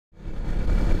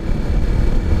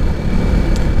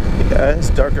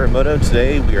guys, Darker Moto.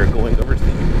 Today we are going over to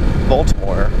the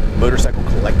Baltimore Motorcycle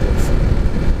Collective.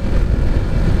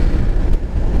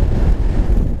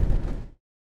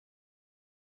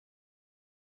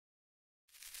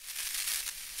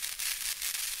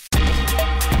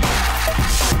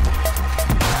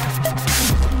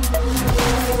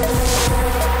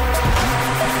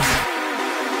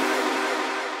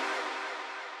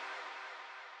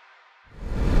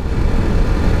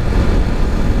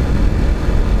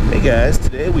 Hey guys,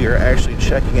 today we are actually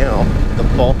checking out the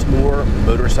Baltimore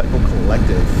Motorcycle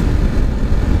Collective.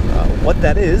 What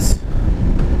that is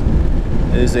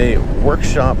a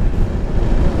workshop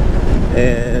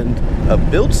and a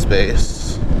build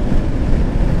space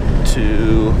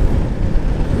to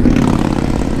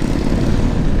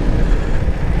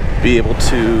be able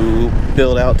to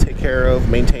build out, take care of,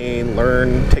 maintain,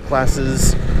 learn, take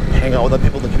classes, hang out with other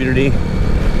people in the community,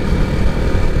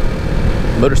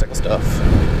 motorcycle stuff.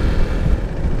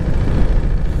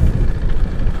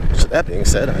 That being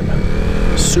said,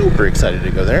 I'm super excited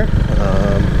to go there.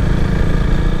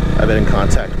 I've been in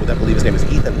contact with, I believe his name is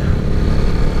Ethan.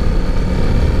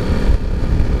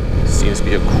 Seems to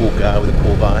be a cool guy with a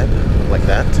cool vibe, like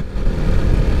that.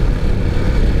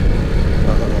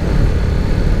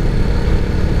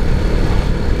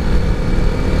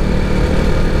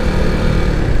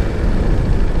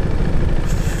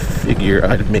 Figure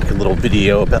I'd make a little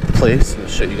video about the place and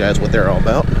show you guys what they're all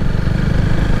about.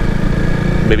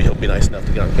 Maybe he'll be nice enough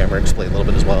to get on camera and display a little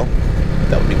bit as well.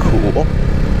 That would be cool.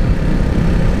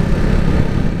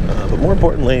 But more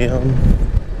importantly,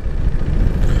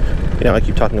 I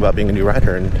keep talking about being a new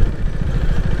rider, and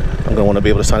I'm going to want to be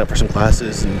able to sign up for some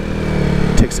classes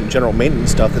and take some general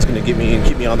maintenance stuff that's going to get me and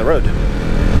keep me on the road.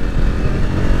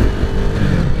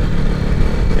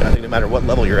 I think no matter what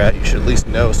level you're at, you should at least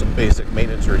know some basic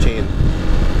maintenance routine.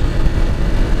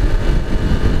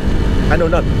 I know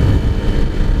none.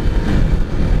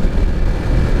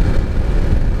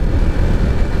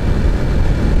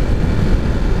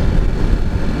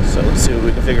 Let's see what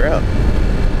we can figure out.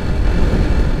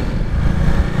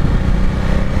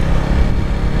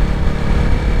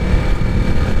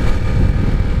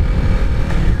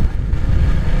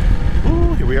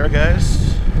 Ooh, here we are, guys.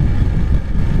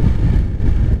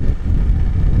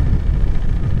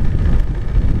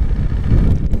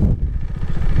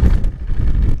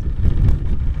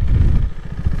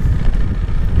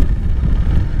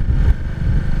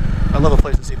 I love a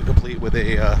place that seems to complete with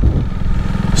a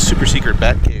super secret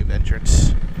bat cave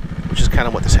entrance, which is kind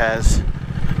of what this has,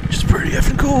 which is pretty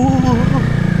effing cool.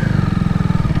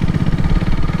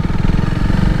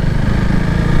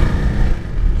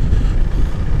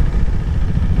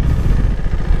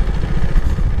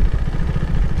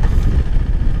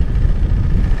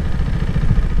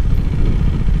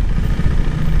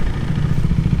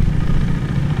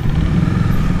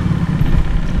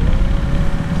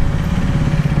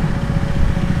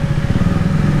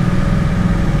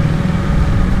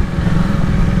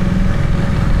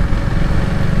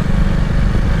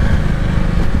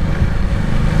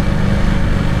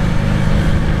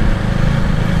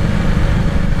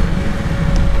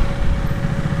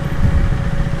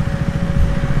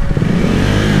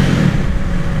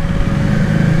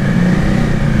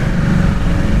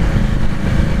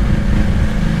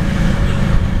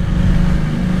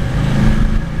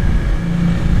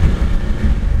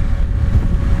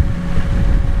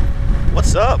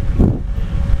 What's up?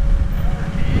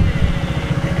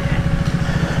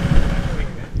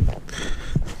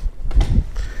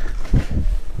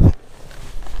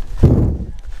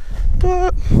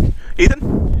 What?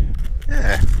 Ethan?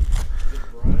 Yeah.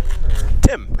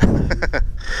 Tim.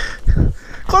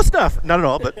 Close enough. Not at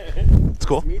all, but it's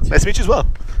cool. Nice to meet you as well.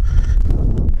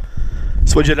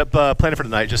 So what'd you end up planning for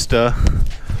tonight? Just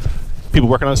people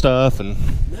working on stuff and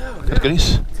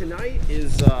goodies?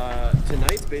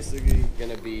 Tonight's basically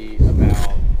going to be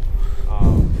about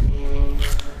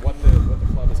what the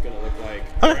club is going to look like.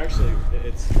 Huh? Actually,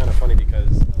 it's kind of funny because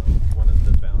one of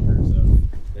the founders of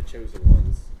the Chosen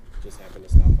Ones just happened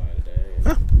to stop by today,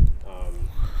 and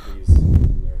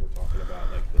we're talking about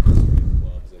like the history of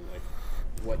clubs and like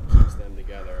what keeps them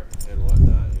together and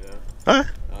whatnot, you know. Huh?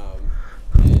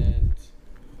 And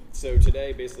so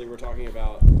today, basically, we're talking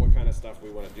about what kind of stuff we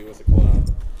want to do as a club,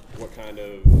 what kind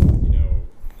of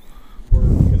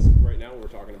because right now what we're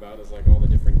talking about is like all the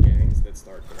different gangs that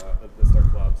start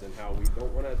clubs and how we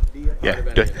don't want to be a part of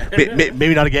any of that.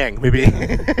 Maybe not a gang, maybe.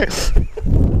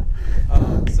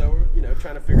 So we're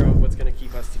trying to figure out what's going to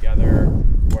keep us together,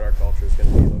 what our culture is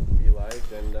going to be like,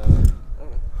 and I don't know,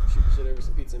 shoot over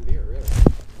some pizza and beer, really.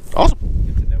 Awesome.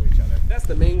 Get to know each other. That's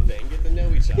the main thing. Get to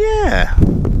know each other. Yeah.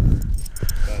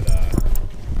 But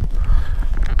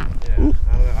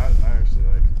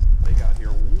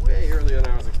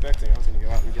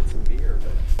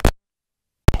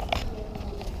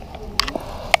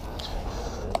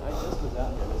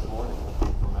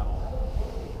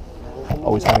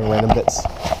Always finding random bits.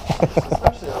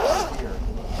 Especially around here.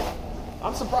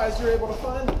 I'm surprised you're able to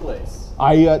find the place.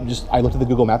 I looked at the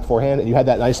Google map beforehand, and you had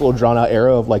that nice little drawn out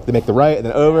arrow of like to make the right and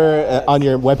then over on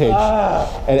your webpage,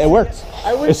 and it worked.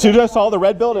 As soon as I saw the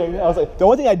red building, I was like, the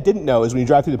only thing I didn't know is when you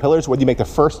drive through the pillars, whether you make the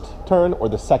first turn or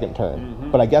the second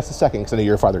turn. But I guess the second, because I know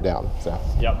you're farther down. So.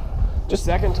 Yep. Just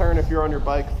second turn if you're on your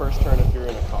bike, first turn if you're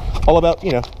in a car. All about,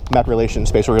 you know, map relations,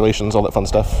 spatial relations, all that fun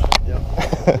stuff. Yep.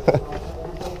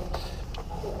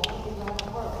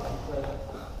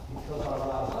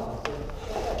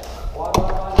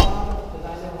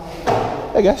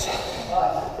 Hey guys. By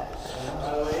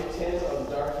the way, Tim of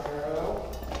Dark Arrow.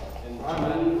 And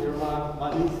you're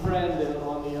my new friend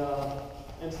on the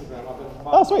Instagram. I've been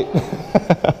Oh, sweet.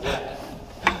 Yeah.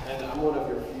 And I'm one of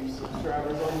your few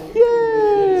subscribers on YouTube.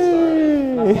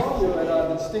 Yay! I followed you at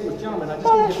the Distinguished Gentleman. I just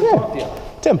didn't get to talk to you.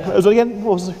 Tim, was it again?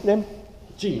 What was your name?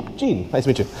 Gene. Gene. Nice to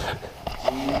meet you.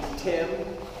 Tim,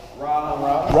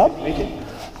 Rob. Rob? Meet you.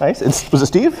 Nice. Was it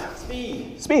Steve?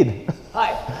 Speed. Speed.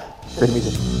 Hi. Great to meet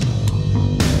you.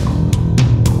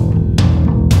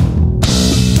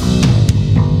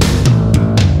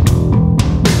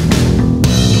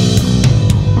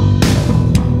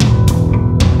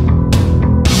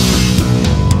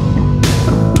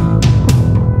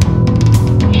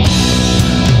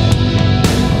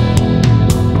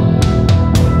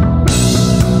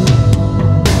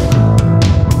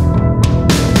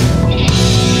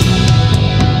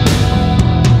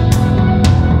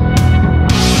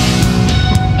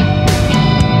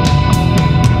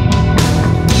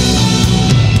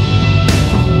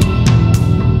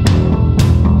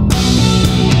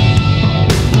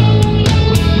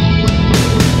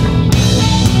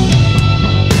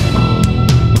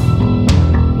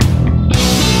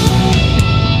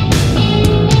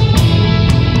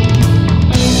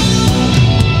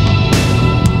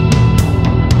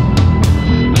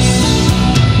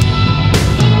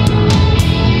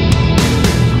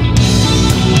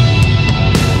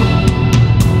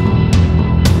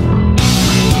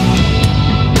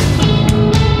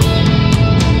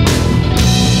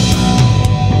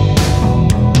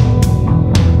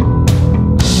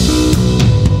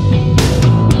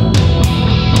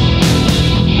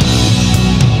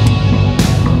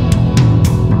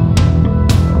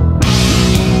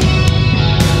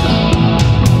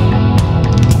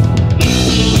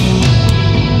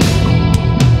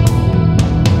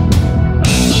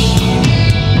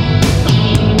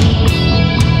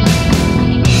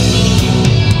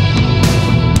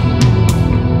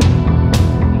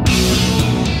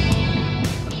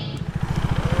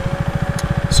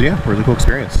 So yeah, really cool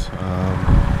experience.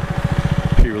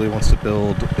 He really wants to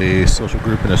build a social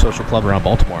group and a social club around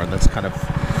Baltimore, and that's kind of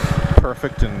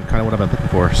perfect and kind of what I've been looking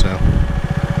for, so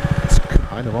it's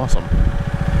kind of awesome.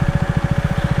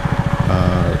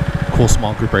 Cool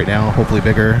small group right now, hopefully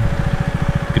bigger.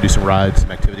 Could do some rides, some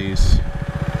activities,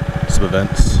 some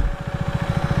events.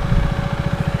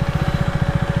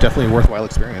 Definitely a worthwhile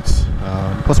experience.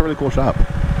 Plus a really cool shop.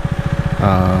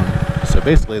 So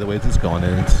basically the way this is going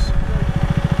is,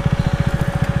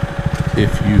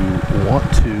 if you want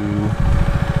to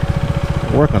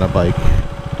work on a bike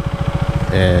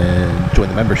and join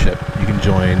the membership, you can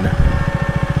join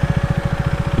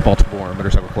the Baltimore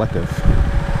Motorcycle Collective.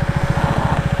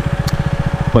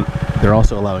 But they're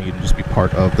also allowing you to just be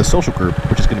part of the social group,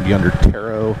 which is going to be under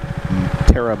Terra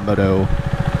Moto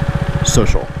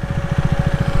Social.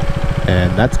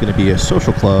 And that's going to be a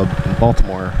social club in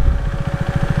Baltimore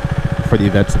for the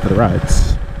events and for the rides.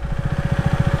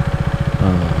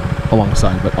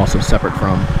 Alongside, but also separate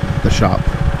from the shop.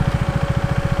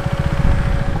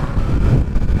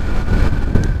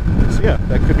 So yeah,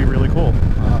 that could be really cool.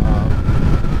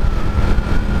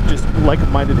 Just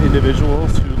like-minded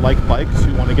individuals who like bikes,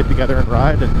 who want to get together and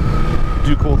ride and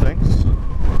do cool things.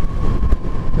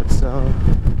 That's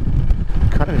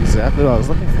kind of exactly what I was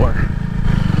looking for.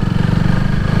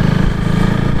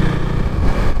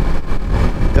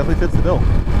 Definitely fits the bill.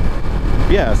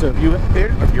 Yeah, so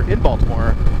if you're in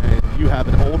Baltimore and you have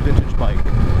an old vintage bike,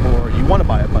 or you want to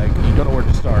buy a bike and you don't know where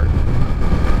to start,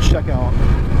 check out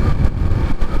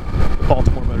the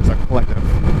Baltimore Motorcycle Collective.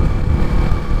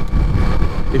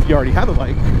 If you already have a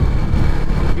bike,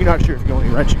 you're not sure if you're going to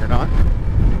be wrenching or not,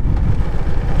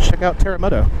 check out Terra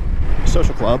Moto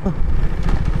Social Club.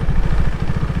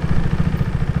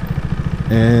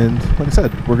 And like I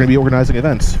said, we're going to be organizing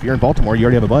events. If you're in Baltimore, you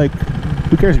already have a bike,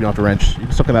 who cares if you don't have to wrench? You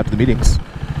can still come out to the meetings. I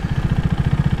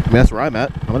mean, that's where I'm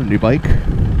at. I'm on a new bike. You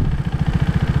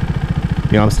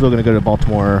know, I'm still going to go to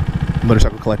Baltimore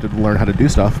Motorcycle Collective to learn how to do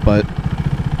stuff, but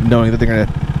knowing that they're going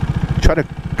to try to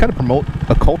kind of promote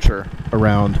a culture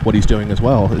around what he's doing as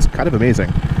well is kind of amazing.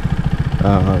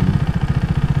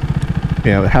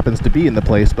 You know, it happens to be in the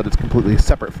place, but it's completely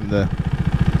separate from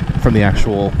the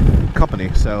actual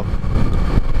company. So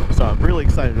I'm really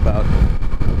excited about,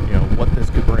 you know, what this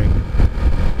could bring to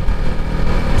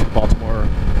the Baltimore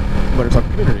motorcycle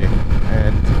community.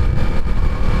 And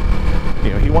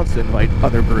you know, he wants to invite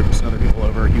other groups and other people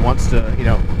over. He wants to, you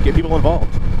know, get people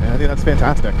involved, and I think that's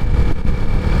fantastic.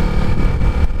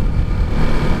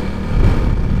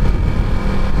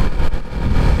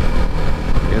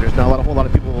 Yeah, there's not a whole lot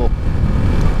of people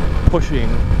pushing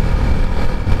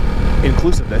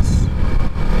inclusiveness,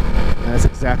 and that's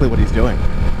exactly what he's doing.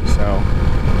 So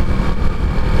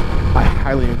I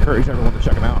highly encourage everyone to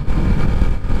check him out.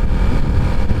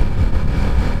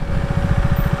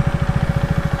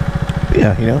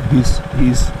 Yeah, you know,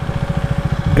 he's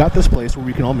got this place where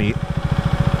we can all meet.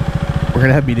 We're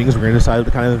gonna have meetings. We're gonna decide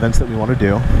the kind of events that we want to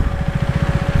do.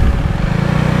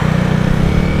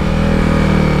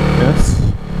 Yes,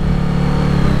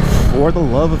 for the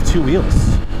love of two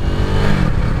wheels.